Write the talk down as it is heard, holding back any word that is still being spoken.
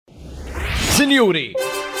Sinjuri.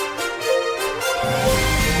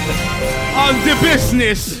 Għandi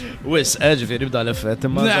business! Wis, ġifieri bda l-effett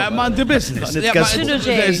imma. Għandi business.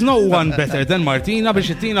 There's no one better than Martina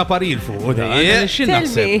biex ittina parir fuq. Xin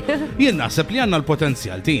naħseb? Jien naħseb li għandna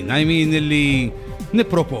l-potenzjal tina. I mean li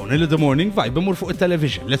niproponi li The Morning Vibe imur fuq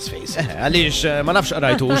il-television, let's face it. Għaliex ma nafx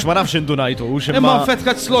qrajtux, ma nafx indunajtux. Imma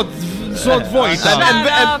fetkat slot vojta.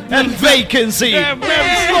 Hemm vacancy.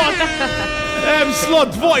 Hemm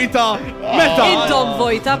slot vojta. Meta? Intom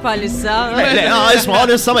vojta palissa. Le, isma'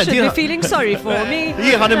 onestament. Should be feeling sorry for me.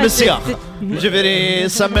 Jieħan immissjaħ. Ġifieri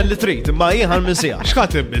semmen li trid, imma jieħan immissjaħ.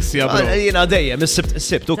 X'ħadd immissja, bro? Jiena dejjem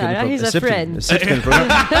is-sibt u Tara, he's a friend. Is-sibt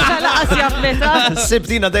Laqas jaf meta. Is-sibt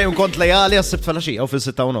jiena dejjem kont lejali għas-sibt falaxija u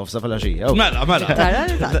fis-sitta u nofsa falaxija. Mela. Tara,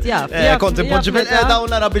 jaf. Kont impoġġi dawn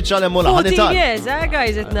nara biċċa l-emula. 14 years,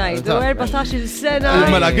 guys, at night. 14 sena.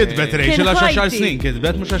 Mela kitbet Rachel 10 snin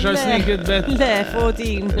kitbet, mhux 10 snin kitbet. Le,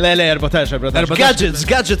 14. Le, 14.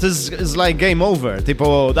 Gadget is like game over.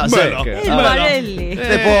 Tipo, that's it. Il-Marelli.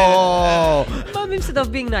 Tipo. Mom, instead of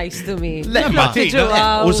being nice to me.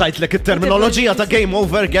 Użajt lek il-terminoloġija ta' game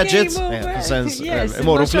over gadgets. Sens,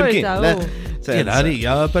 imorru flimkien. Jena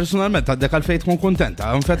għalija, personalment, għaddek għal-fejt kun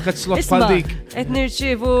kontenta, għanfet għed slot Isma, pal-dik. et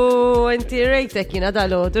nirċivu inti rejtek jina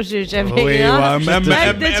dal-ħodu xirċevejna.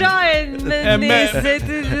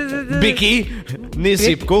 Biki,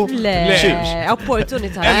 nisibku. Le,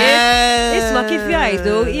 opportunità. Isma, kif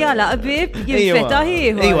jgħidu, jgħala qbib, jinfeta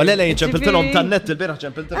ħiħu. Ejwa, le, ċempiltilom tan-net il-biraħ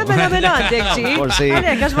ċempiltilom. Għamela għandek ċi.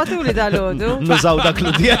 Għalek, għax matuli dal-ħodu. Nużaw dak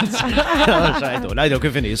l-udjenz. Najdu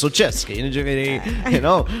kifini, suċċess, kien ġiviri, you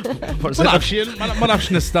know. Ma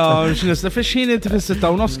nafx nista, fiex inti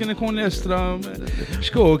fis-sitta u nofs kien ikun estra.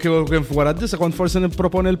 Xku, kien fuq għara d-disa kont forse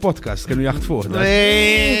niproponi il-podcast, kienu jaħt fuq.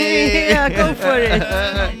 Go for it.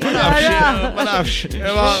 Ma nafx.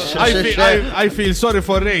 I feel sorry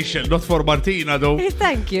for Rachel, not for Martina, though.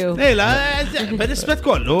 Thank you. Ejla, per-rispet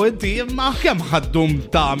kollu, inti ma kemm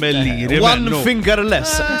ħaddum tagħmel liri. One finger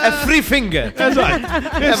less, a free finger. Eżatt.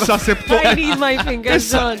 Issa sibtu. I need my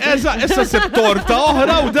fingers on. Eżatt, issa sibtorta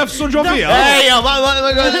oħra u defsu ġovija. Ejja,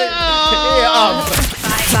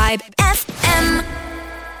 Vibe.